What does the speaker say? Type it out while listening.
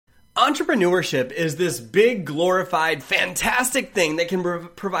Entrepreneurship is this big, glorified, fantastic thing that can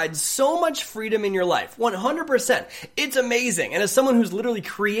provide so much freedom in your life. 100%. It's amazing. And as someone who's literally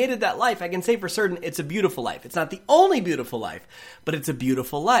created that life, I can say for certain it's a beautiful life. It's not the only beautiful life, but it's a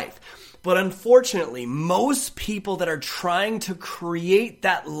beautiful life. But unfortunately, most people that are trying to create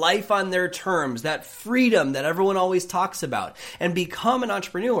that life on their terms, that freedom that everyone always talks about, and become an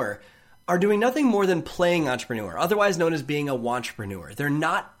entrepreneur are doing nothing more than playing entrepreneur, otherwise known as being a wantrepreneur. They're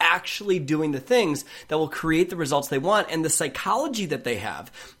not actually doing the things that will create the results they want, and the psychology that they have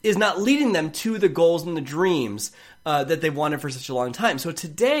is not leading them to the goals and the dreams that they've wanted for such a long time. So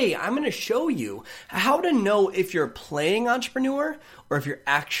today, I'm going to show you how to know if you're playing entrepreneur or if you're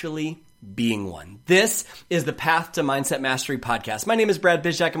actually being one. This is the Path to Mindset Mastery podcast. My name is Brad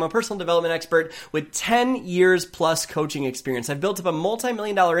Bizjack. I'm a personal development expert with 10 years plus coaching experience. I've built up a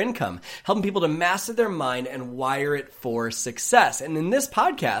multi-million-dollar income, helping people to master their mind and wire it for success. And in this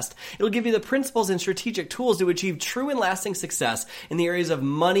podcast, it'll give you the principles and strategic tools to achieve true and lasting success in the areas of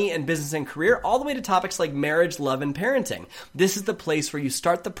money and business and career, all the way to topics like marriage, love, and parenting. This is the place where you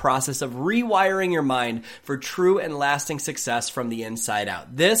start the process of rewiring your mind for true and lasting success from the inside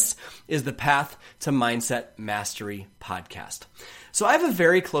out. This is the Path to Mindset Mastery podcast. So I have a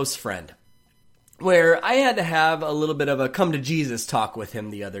very close friend where I had to have a little bit of a come to Jesus talk with him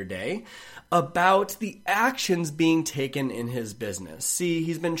the other day about the actions being taken in his business. See,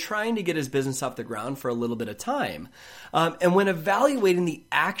 he's been trying to get his business off the ground for a little bit of time. And when evaluating the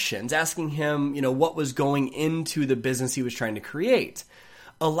actions, asking him, what was going into the business he was trying to create,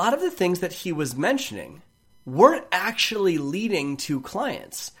 a lot of the things that he was mentioning weren't actually leading to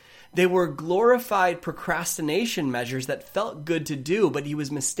clients. They were glorified procrastination measures that felt good to do, but he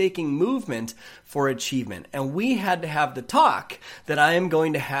was mistaking movement for achievement. And we had to have the talk that I am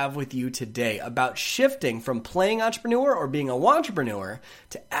going to have with you today about shifting from playing entrepreneur or being a wantrepreneur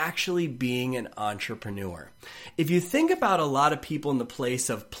to actually being an entrepreneur. If you think about a lot of people in the place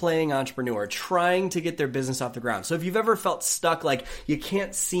of playing entrepreneur, trying to get their business off the ground. So if you've ever felt stuck, like you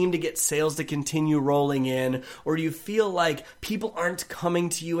can't seem to get sales to continue rolling in, or you feel like people aren't coming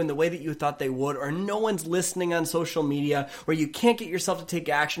to you in the way that you thought they would, or no one's listening on social media, or you can't get yourself to take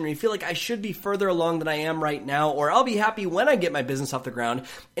action, or you feel like I should be further along than I am right now, or I'll be happy when I get my business off the ground,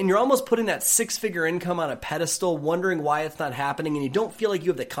 and you're almost putting that six-figure income on a pedestal, wondering why it's not happening, and you don't feel like you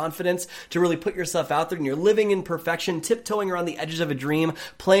have the confidence to really put yourself out there, and you're living in perfection, tiptoeing around the edges of a dream,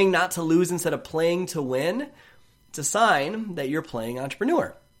 playing not to lose instead of playing to win, it's a sign that you're playing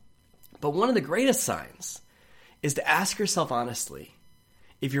entrepreneur. But one of the greatest signs is to ask yourself honestly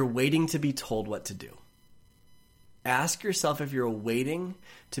if you're waiting to be told what to do. Ask yourself if you're waiting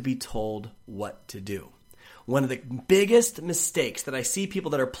to be told what to do. One of the biggest mistakes that I see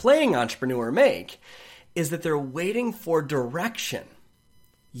people that are playing entrepreneur make is that they're waiting for direction.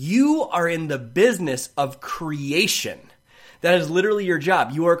 You are in the business of creation. That is literally your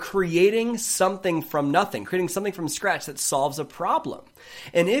job. You are creating something from nothing, creating something from scratch that solves a problem.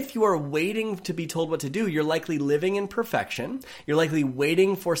 And if you are waiting to be told what to do, you're likely living in perfection. You're likely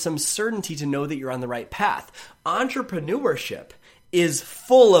waiting for some certainty to know that you're on the right path. Entrepreneurship is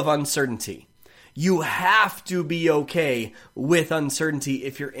full of uncertainty. You have to be okay with uncertainty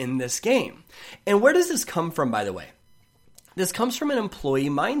if you're in this game. And where does this come from, by the way? This comes from an employee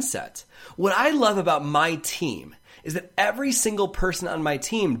mindset. What I love about my team is that every single person on my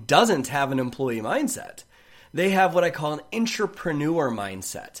team doesn't have an employee mindset. They have what I call an entrepreneur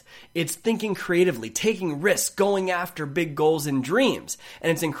mindset. It's thinking creatively, taking risks, going after big goals and dreams.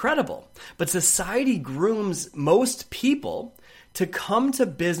 And it's incredible. But society grooms most people to come to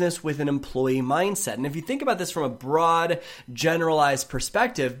business with an employee mindset. And if you think about this from a broad, generalized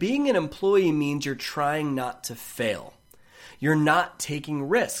perspective, being an employee means you're trying not to fail. You're not taking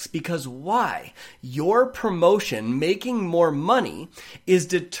risks because why? Your promotion, making more money, is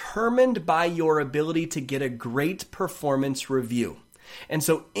determined by your ability to get a great performance review. And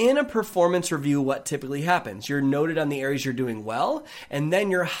so in a performance review, what typically happens? You're noted on the areas you're doing well, and then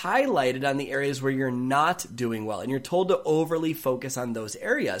you're highlighted on the areas where you're not doing well. And you're told to overly focus on those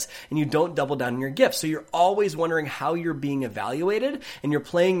areas, and you don't double down on your gifts. So you're always wondering how you're being evaluated, and you're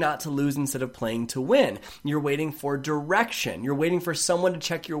playing not to lose instead of playing to win. You're waiting for direction. You're waiting for someone to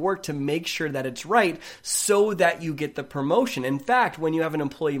check your work to make sure that it's right so that you get the promotion. In fact, when you have an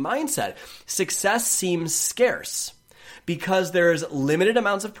employee mindset, success seems scarce, because there's limited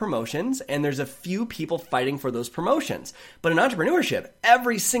amounts of promotions and there's a few people fighting for those promotions. But in entrepreneurship,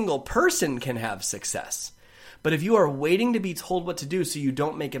 every single person can have success. But if you are waiting to be told what to do so you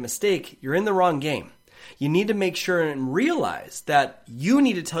don't make a mistake, you're in the wrong game. You need to make sure and realize that you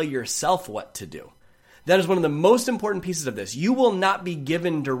need to tell yourself what to do. That is one of the most important pieces of this. You will not be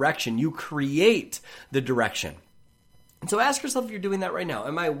given direction. You create the direction. And so ask yourself if you're doing that right now.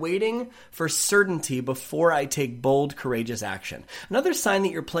 Am I waiting for certainty before I take bold, courageous action? Another sign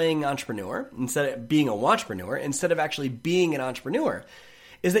that you're playing entrepreneur instead of being a wantrepreneur, instead of actually being an entrepreneur,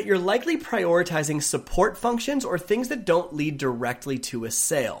 is that you're likely prioritizing support functions or things that don't lead directly to a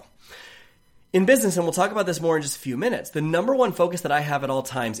sale. In business, and we'll talk about this more in just a few minutes, the number one focus that I have at all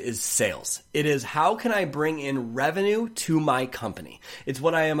times is sales. It is how can I bring in revenue to my company? It's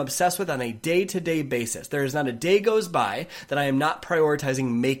what I am obsessed with on a day-to-day basis. There is not a day goes by that I am not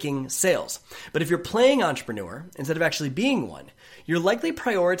prioritizing making sales. But if you're playing entrepreneur instead of actually being one, you're likely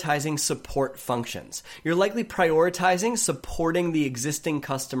prioritizing support functions. You're likely prioritizing supporting the existing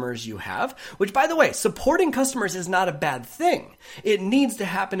customers you have, which, by the way, supporting customers is not a bad thing. It needs to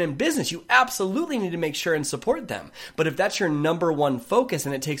happen in business. You absolutely need to make sure and support them. But if that's your number one focus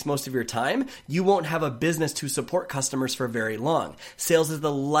and it takes most of your time, you won't have a business to support customers for very long. Sales is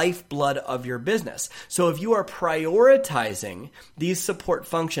the lifeblood of your business. So if you are prioritizing these support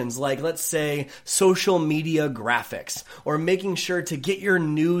functions, like let's say social media graphics, or making sure to get your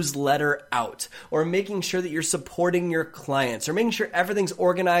newsletter out, or making sure that you're supporting your clients, or making sure everything's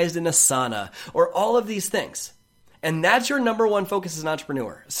organized in Asana, or all of these things, and that's your number one focus as an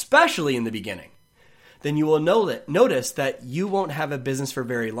entrepreneur, especially in the beginning, then you will notice that you won't have a business for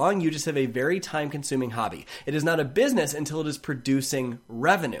very long. You just have a very time-consuming hobby. It is not a business until it is producing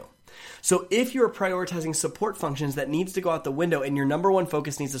revenue. So if you're prioritizing support functions, that needs to go out the window, and your number one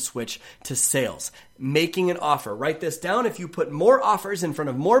focus needs to switch to sales. Making an offer. Write this down. If you put more offers in front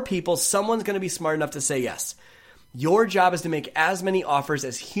of more people, someone's going to be smart enough to say yes. Your job is to make as many offers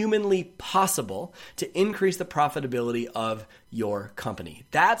as humanly possible to increase the profitability of your company.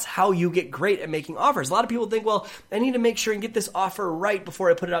 That's how you get great at making offers. A lot of people think, well, I need to make sure and get this offer right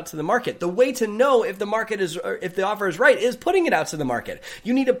before I put it out to the market. The way to know if the offer is right is putting it out to the market.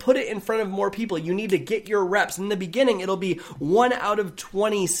 You need to put it in front of more people. You need to get your reps. In the beginning, it'll be 1 out of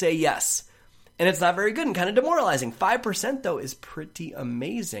 20 say yes. And it's not very good and kind of demoralizing. 5% though is pretty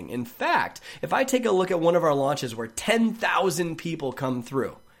amazing. In fact, if I take a look at one of our launches where 10,000 people come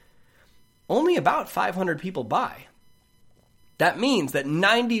through, only about 500 people buy. That means that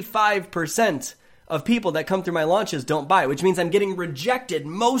 95% of people that come through my launches don't buy, which means I'm getting rejected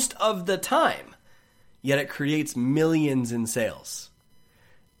most of the time. Yet it creates millions in sales.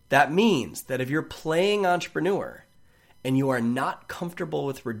 That means that if you're playing entrepreneur and you are not comfortable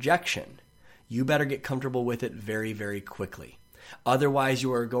with rejection, you better get comfortable with it very, very quickly. Otherwise,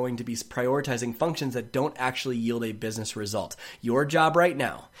 you are going to be prioritizing functions that don't actually yield a business result. Your job right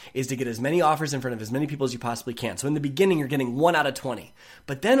now is to get as many offers in front of as many people as you possibly can. So in the beginning, you're getting 1 out of 20.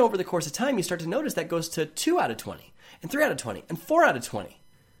 But then over the course of time, you start to notice that goes to 2 out of 20, and 3 out of 20, and 4 out of 20.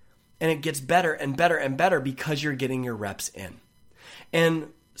 And it gets better and better and better because you're getting your reps in. And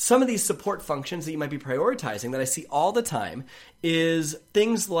some of these support functions that you might be prioritizing that I see all the time is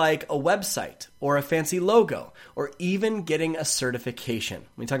things like a website or a fancy logo or even getting a certification.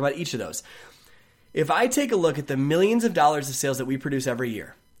 Let me talk about each of those. If I take a look at the millions of dollars of sales that we produce every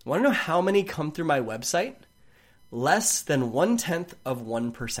year, want to know how many come through my website? Less than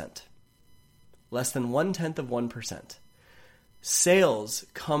 0.1%. Less than 0.1%. Sales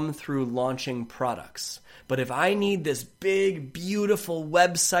come through launching products. But if I need this big, beautiful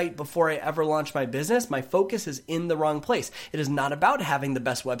website before I ever launch my business, my focus is in the wrong place. It is not about having the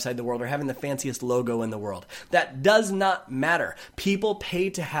best website in the world or having the fanciest logo in the world. That does not matter. People pay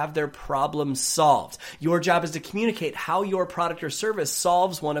to have their problems solved. Your job is to communicate how your product or service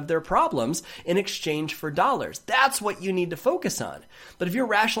solves one of their problems in exchange for dollars. That's what you need to focus on. But if you're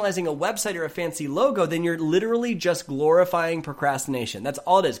rationalizing a website or a fancy logo, then you're literally just glorifying procrastination. That's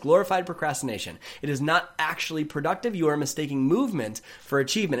all it is, glorified procrastination. It is not actually productive. You are mistaking movement for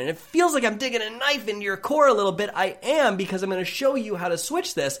achievement. And it feels like I'm digging a knife into your core a little bit. I am, because I'm going to show you how to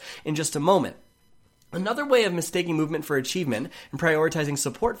switch this in just a moment. Another way of mistaking movement for achievement and prioritizing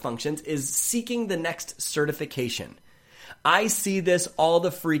support functions is seeking the next certification. I see this all the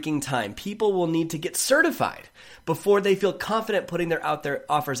freaking time. People will need to get certified before they feel confident putting their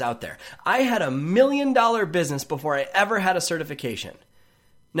offers out there. I had $1 million business before I ever had a certification.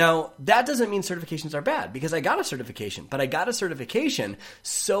 Now, that doesn't mean certifications are bad, because I got a certification, but I got a certification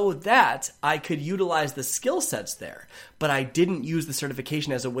so that I could utilize the skill sets there, but I didn't use the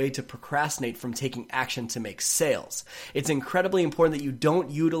certification as a way to procrastinate from taking action to make sales. It's incredibly important that you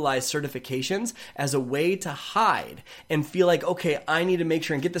don't utilize certifications as a way to hide and feel like, okay, I need to make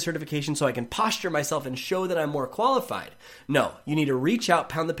sure and get the certification so I can posture myself and show that I'm more qualified. No, you need to reach out,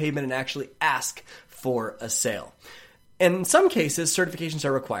 pound the pavement, and actually ask for a sale. And in some cases, certifications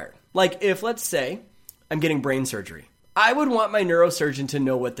are required. Like if, let's say, I'm getting brain surgery. I would want my neurosurgeon to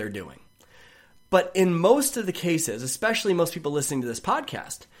know what they're doing. But in most of the cases, especially most people listening to this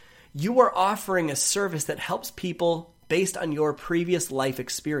podcast, you are offering a service that helps people based on your previous life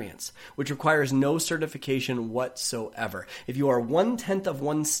experience, which requires no certification whatsoever. If you are 1/10 of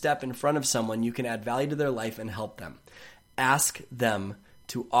one step in front of someone, you can add value to their life and help them. Ask them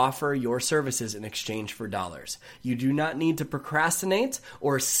to offer your services in exchange for dollars. You do not need to procrastinate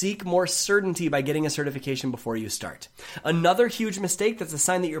or seek more certainty by getting a certification before you start. Another huge mistake that's a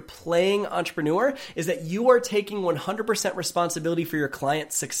sign that you're playing entrepreneur is that you are taking 100% responsibility for your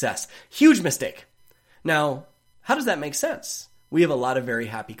client's success. Huge mistake. Now, how does that make sense? We have a lot of very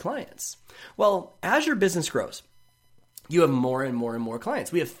happy clients. Well, as your business grows, you have more and more and more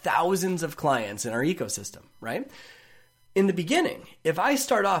clients. We have thousands of clients in our ecosystem, right? In the beginning, if I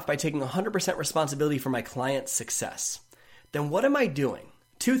start off by taking 100% responsibility for my client's success, then what am I doing?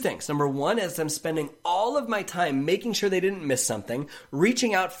 Two things. Number one is I'm spending all of my time making sure they didn't miss something,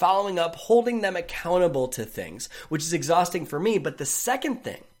 reaching out, following up, holding them accountable to things, which is exhausting for me. But the second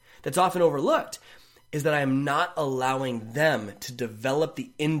thing that's often overlooked is that I am not allowing them to develop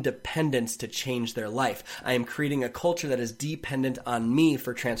the independence to change their life. I am creating a culture that is dependent on me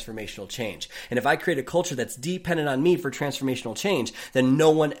for transformational change. And if I create a culture that's dependent on me for transformational change, then no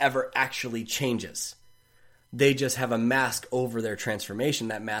one ever actually changes. They just have a mask over their transformation.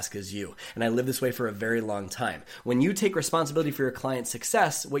 That mask is you. And I lived this way for a very long time. When you take responsibility for your client's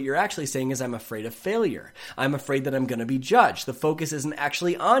success, what you're actually saying is, I'm afraid of failure. I'm afraid that I'm going to be judged. The focus isn't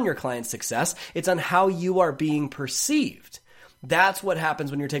actually on your client's success. It's on how you are being perceived. That's what happens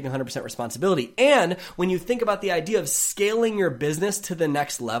when you're taking 100% responsibility. And when you think about the idea of scaling your business to the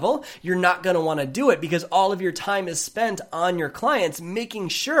next level, you're not going to want to do it because all of your time is spent on your clients, making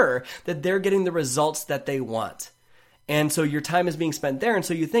sure that they're getting the results that they want. And so your time is being spent there. And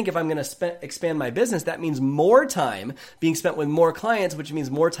so you think, if I'm going to expand my business, that means more time being spent with more clients, which means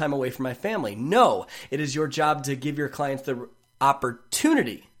more time away from my family. No, it is your job to give your clients the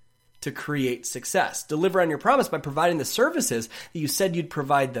opportunity to create success. Deliver on your promise by providing the services that you said you'd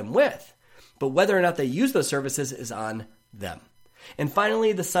provide them with. But whether or not they use those services is on them. And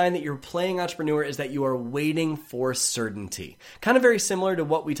finally, the sign that you're playing entrepreneur is that you are waiting for certainty. Kind of very similar to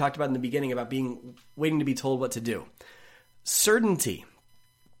what we talked about in the beginning about waiting to be told what to do. Certainty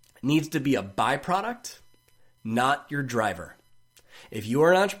needs to be a byproduct, not your driver. If you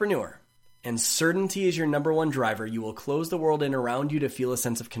are an entrepreneur, and certainty is your number one driver, you will close the world in around you to feel a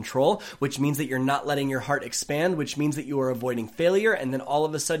sense of control, which means that you're not letting your heart expand, which means that you are avoiding failure. And then all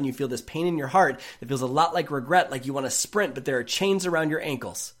of a sudden you feel this pain in your heart that feels a lot like regret, like you want to sprint, but there are chains around your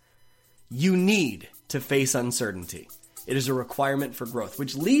ankles. You need to face uncertainty. It is a requirement for growth,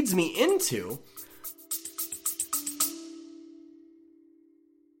 which leads me into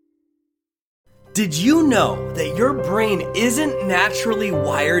did you know that your brain isn't naturally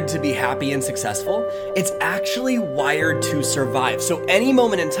wired to be happy and successful? It's actually wired to survive. So any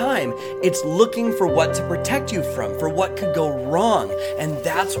moment in time, it's looking for what to protect you from, for what could go wrong. And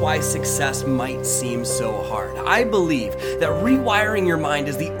that's why success might seem so hard. I believe that rewiring your mind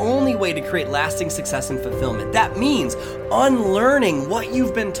is the only way to create lasting success and fulfillment. That means unlearning what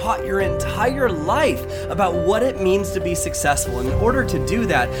you've been taught your entire life about what it means to be successful. And in order to do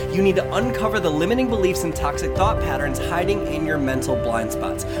that, you need to uncover the limiting beliefs and toxic thought patterns hiding in your mental blind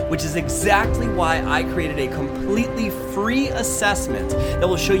spots, which is exactly why I created a completely free assessment that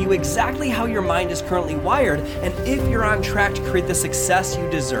will show you exactly how your mind is currently wired and if you're on track to create the success you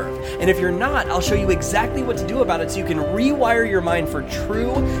deserve. And if you're not, I'll show you exactly what to do about it so you can rewire your mind for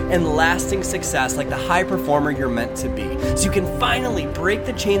true and lasting success like the high performer you're meant to be. So you can finally break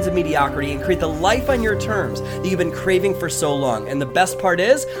the chains of mediocrity and create the life on your terms that you've been craving for so long. And the best part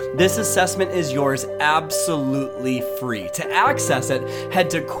is, this assessment is yours absolutely free. To access it,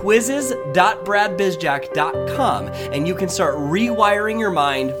 head to quizzes.bradbizjack.com and you can start rewiring your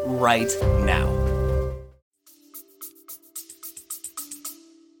mind right now.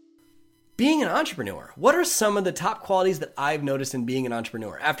 Being an entrepreneur, what are some of the top qualities that I've noticed in being an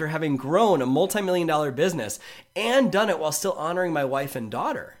entrepreneur after having grown a multi-million-dollar business and done it while still honoring my wife and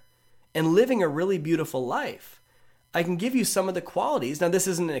daughter and living a really beautiful life? I can give you some of the qualities. Now, this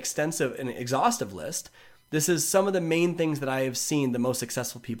isn't an exhaustive list. This is some of the main things that I have seen the most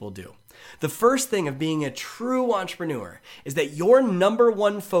successful people do. The first thing of being a true entrepreneur is that your number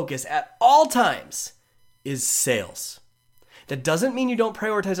one focus at all times is sales. That doesn't mean you don't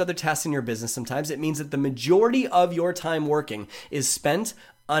prioritize other tasks in your business sometimes. It means that the majority of your time working is spent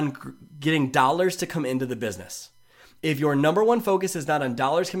on getting dollars to come into the business. If your number one focus is not on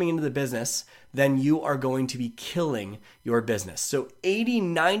dollars coming into the business, then you are going to be killing your business. So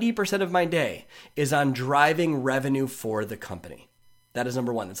 80-90% of my day is on driving revenue for the company. That is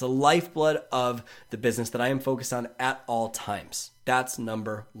number one. It's the lifeblood of the business that I am focused on at all times. That's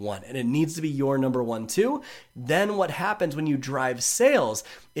number one. And it needs to be your number one too. Then what happens when you drive sales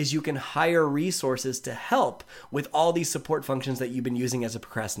is you can hire resources to help with all these support functions that you've been using as a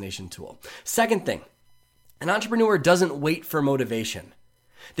procrastination tool. Second thing, an entrepreneur doesn't wait for motivation.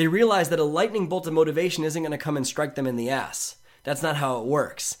 They realize that a lightning bolt of motivation isn't going to come and strike them in the ass. That's not how it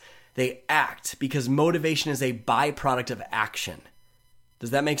works. They act because motivation is a byproduct of action. Does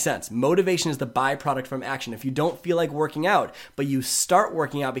that make sense? Motivation is the byproduct from action. If you don't feel like working out, but you start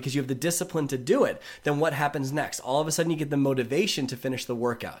working out because you have the discipline to do it, then what happens next? All of a sudden you get the motivation to finish the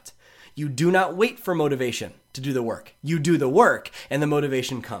workout. You do not wait for motivation to do the work. You do the work and the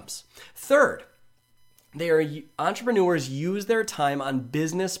motivation comes. Third, entrepreneurs use their time on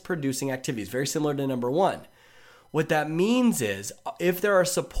business producing activities, very similar to number one. What that means is if there are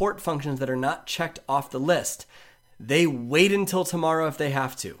support functions that are not checked off the list, they wait until tomorrow if they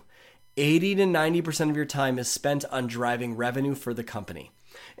have to. 80-90% of your time is spent on driving revenue for the company.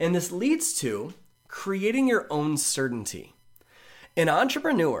 And this leads to creating your own certainty. An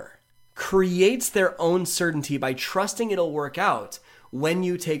entrepreneur creates their own certainty by trusting it'll work out when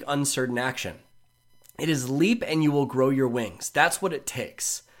you take uncertain action. It is leap and you will grow your wings. That's what it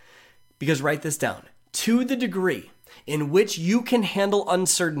takes. Because write this down. To the degree in which you can handle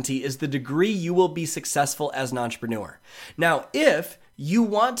uncertainty is the degree you will be successful as an entrepreneur. Now, if you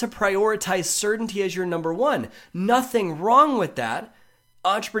want to prioritize certainty as your number one, nothing wrong with that.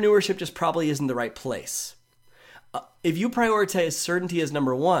 Entrepreneurship just probably isn't the right place. If you prioritize certainty as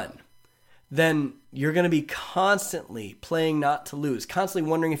number one, then you're going to be constantly playing not to lose, constantly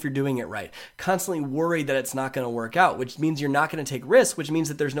wondering if you're doing it right, constantly worried that it's not going to work out, which means you're not going to take risks, which means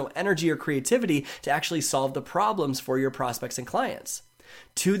that there's no energy or creativity to actually solve the problems for your prospects and clients.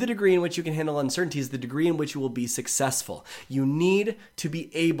 To the degree in which you can handle uncertainty is the degree in which you will be successful. You need to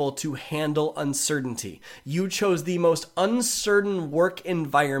be able to handle uncertainty. You chose the most uncertain work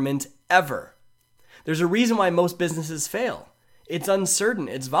environment ever. There's a reason why most businesses fail. It's uncertain,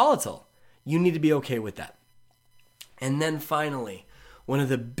 it's volatile. You need to be okay with that. And then finally, one of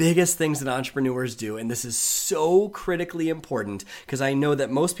the biggest things that entrepreneurs do, and this is so critically important because I know that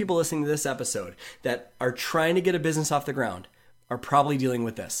most people listening to this episode that are trying to get a business off the ground are probably dealing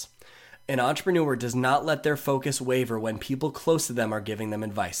with this. An entrepreneur does not let their focus waver when people close to them are giving them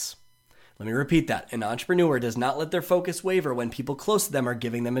advice. Let me repeat that. An entrepreneur does not let their focus waver when people close to them are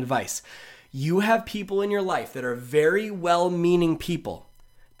giving them advice. You have people in your life that are very well-meaning people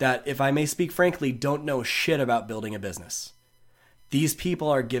that, if I may speak frankly, don't know shit about building a business. These people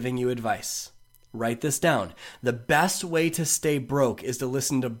are giving you advice. Write this down. The best way to stay broke is to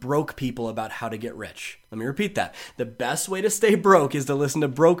listen to broke people about how to get rich. Let me repeat that. The best way to stay broke is to listen to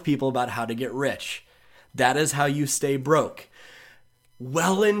broke people about how to get rich. That is how you stay broke.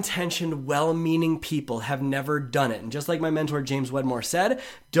 Well-intentioned, well-meaning people have never done it. And just like my mentor James Wedmore said,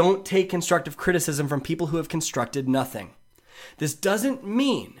 don't take constructive criticism from people who have constructed nothing. This doesn't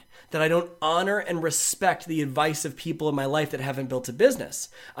mean that I don't honor and respect the advice of people in my life that haven't built a business.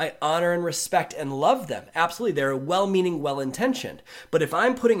 I honor and respect and love them. Absolutely, they're well-meaning, well-intentioned. But if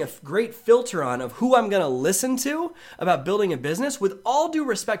I'm putting a great filter on of who I'm going to listen to about building a business, with all due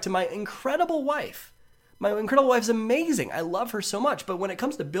respect to my incredible wife is amazing. I love her so much. But when it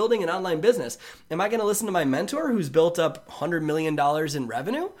comes to building an online business, am I going to listen to my mentor who's built up $100 million in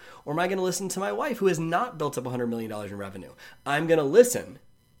revenue? Or am I going to listen to my wife who has not built up $100 million in revenue? I'm going to listen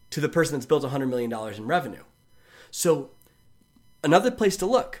to the person that's built $100 million in revenue. So another place to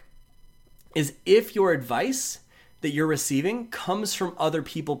look is if your advice that you're receiving comes from other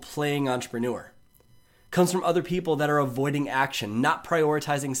people playing entrepreneur. Comes from other people that are avoiding action, not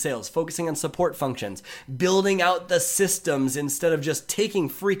prioritizing sales, focusing on support functions, building out the systems instead of just taking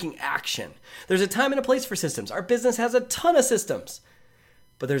freaking action. There's a time and a place for systems. Our business has a ton of systems,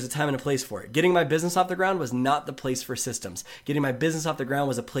 but there's a time and a place for it. Getting my business off the ground was not the place for systems. Getting my business off the ground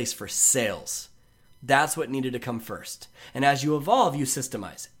was a place for sales. That's what needed to come first. And as you evolve, you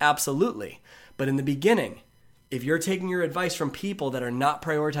systemize. Absolutely. But in the beginning, if you're taking your advice from people that are not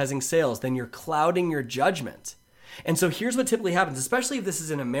prioritizing sales, then you're clouding your judgment. And so here's what typically happens, especially if this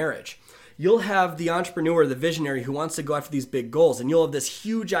is in a marriage. You'll have the entrepreneur, the visionary who wants to go after these big goals, and you'll have this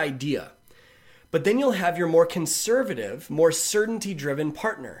huge idea. But then you'll have your more conservative, more certainty-driven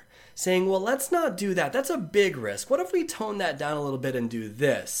partner saying, well, let's not do that. That's a big risk. What if we tone that down a little bit and do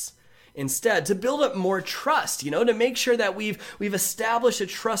this? instead, to build up more trust, to make sure that we've established a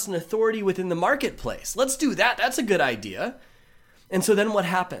trust and authority within the marketplace. Let's do that. That's a good idea. And so then what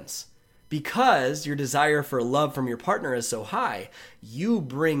happens? Because your desire for love from your partner is so high, you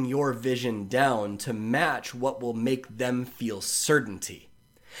bring your vision down to match what will make them feel certainty.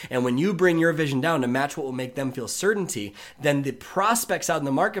 And when you bring your vision down to match what will make them feel certainty, then the prospects out in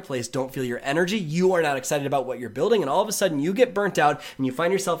the marketplace don't feel your energy. You are not excited about what you're building. And all of a sudden you get burnt out and you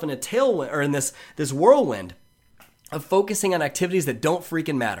find yourself in a tailwind, or in this whirlwind of focusing on activities that don't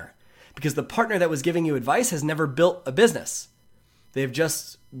freaking matter. Because the partner that was giving you advice has never built a business. They've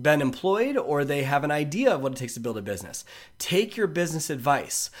just been employed, or they have an idea of what it takes to build a business. Take your business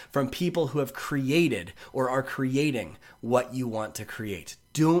advice from people who have created or are creating what you want to create.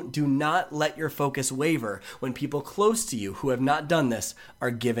 Do not let your focus waver when people close to you who have not done this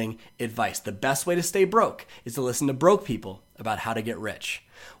are giving advice. The best way to stay broke is to listen to broke people about how to get rich.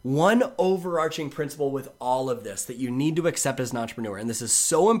 One overarching principle with all of this that you need to accept as an entrepreneur, and this is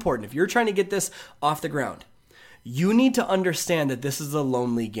so important if you're trying to get this off the ground, you need to understand that this is a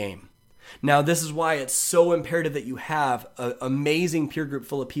lonely game. Now, this is why it's so imperative that you have an amazing peer group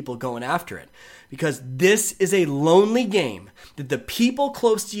full of people going after it. Because this is a lonely game that the people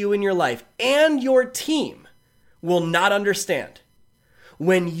close to you in your life and your team will not understand.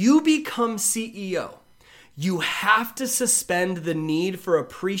 When you become CEO, you have to suspend the need for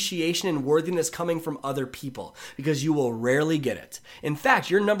appreciation and worthiness coming from other people, because you will rarely get it. In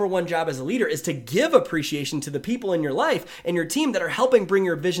fact, your number one job as a leader is to give appreciation to the people in your life and your team that are helping bring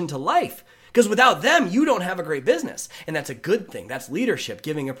your vision to life. Because without them, you don't have a great business. And that's a good thing. That's leadership,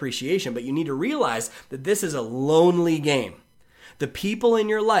 giving appreciation. But you need to realize that this is a lonely game. The people in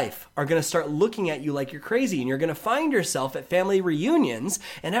your life are going to start looking at you like you're crazy, and you're going to find yourself at family reunions,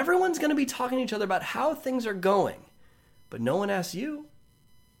 and everyone's going to be talking to each other about how things are going. But no one asks you.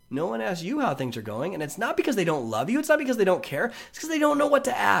 No one asks you how things are going, and it's not because they don't love you. It's not because they don't care. It's because they don't know what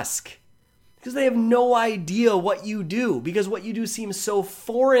to ask. Because they have no idea what you do, because what you do seems so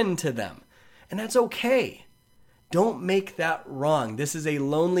foreign to them. And that's okay. Don't make that wrong. This is a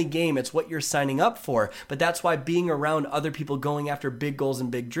lonely game. It's what you're signing up for. But that's why being around other people going after big goals and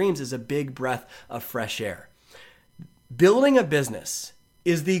big dreams is a big breath of fresh air. Building a business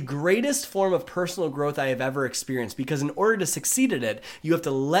is the greatest form of personal growth I have ever experienced, because in order to succeed at it, you have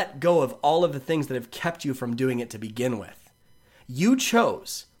to let go of all of the things that have kept you from doing it to begin with. You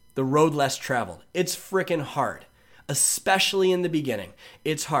chose the road less traveled. It's freaking hard. Especially in the beginning,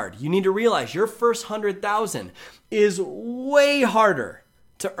 it's hard. You need to realize your first 100,000 is way harder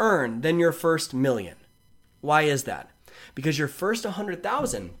to earn than your first million. Why is that? Because your first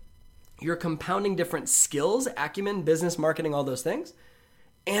 100,000, you're compounding different skills, acumen, business, marketing, all those things,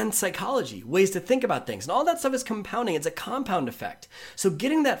 and psychology, ways to think about things. And all that stuff is compounding. It's a compound effect. So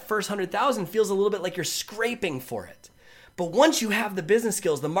getting that first 100,000 feels a little bit like you're scraping for it. But once you have the business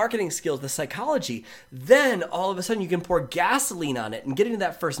skills, the marketing skills, the psychology, then all of a sudden you can pour gasoline on it, and getting to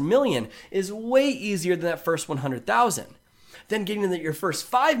that first million is way easier than that first 100,000. Then getting to your first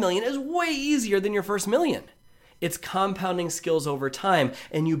 5 million is way easier than your first million. It's compounding skills over time,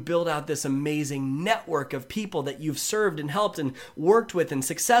 and you build out this amazing network of people that you've served and helped and worked with, and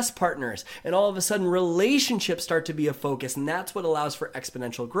success partners. And all of a sudden relationships start to be a focus, and that's what allows for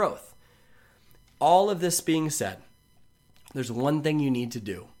exponential growth. All of this being said, there's one thing you need to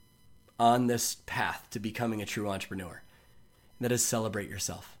do on this path to becoming a true entrepreneur. And that is celebrate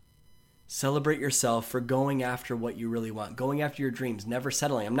yourself. Celebrate yourself for going after what you really want, going after your dreams, never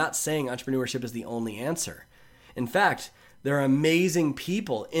settling. I'm not saying entrepreneurship is the only answer. In fact, there are amazing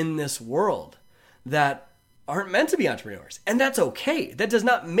people in this world that aren't meant to be entrepreneurs. And that's okay. That does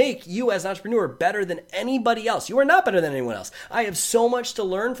not make you as an entrepreneur better than anybody else. You are not better than anyone else. I have so much to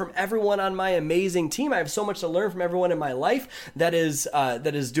learn from everyone on my amazing team. I have so much to learn from everyone in my life that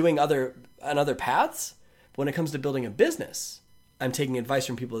is doing other paths. But when it comes to building a business, I'm taking advice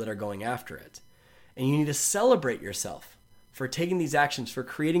from people that are going after it. And you need to celebrate yourself for taking these actions, for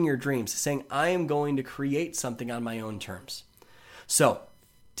creating your dreams, saying, I am going to create something on my own terms. So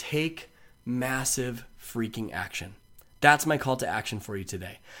take massive freaking action. That's my call to action for you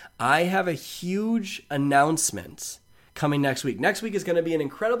today. I have a huge announcement coming next week. Next week is going to be an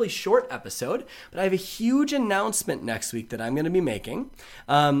incredibly short episode, but I have a huge announcement next week that I'm going to be making.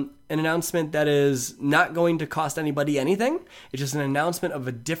 And an announcement that is not going to cost anybody anything. It's just an announcement of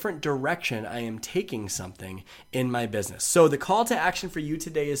a different direction I am taking something in my business. So the call to action for you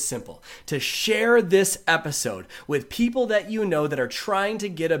today is simple: to share this episode with people that you know that are trying to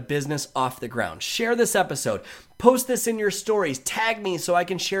get a business off the ground. Share this episode. Post this in your stories. Tag me so I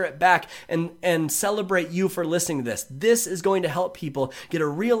can share it back and celebrate you for listening to this. This is going to help people get a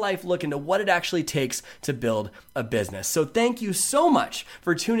real life look into what it actually takes to build a business. So thank you so much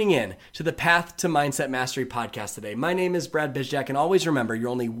for tuning in to the Path to Mindset Mastery podcast today. My name is Brad Bizjack, and always remember, you're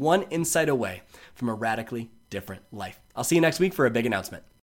only one insight away from a radically different life. I'll see you next week for a big announcement.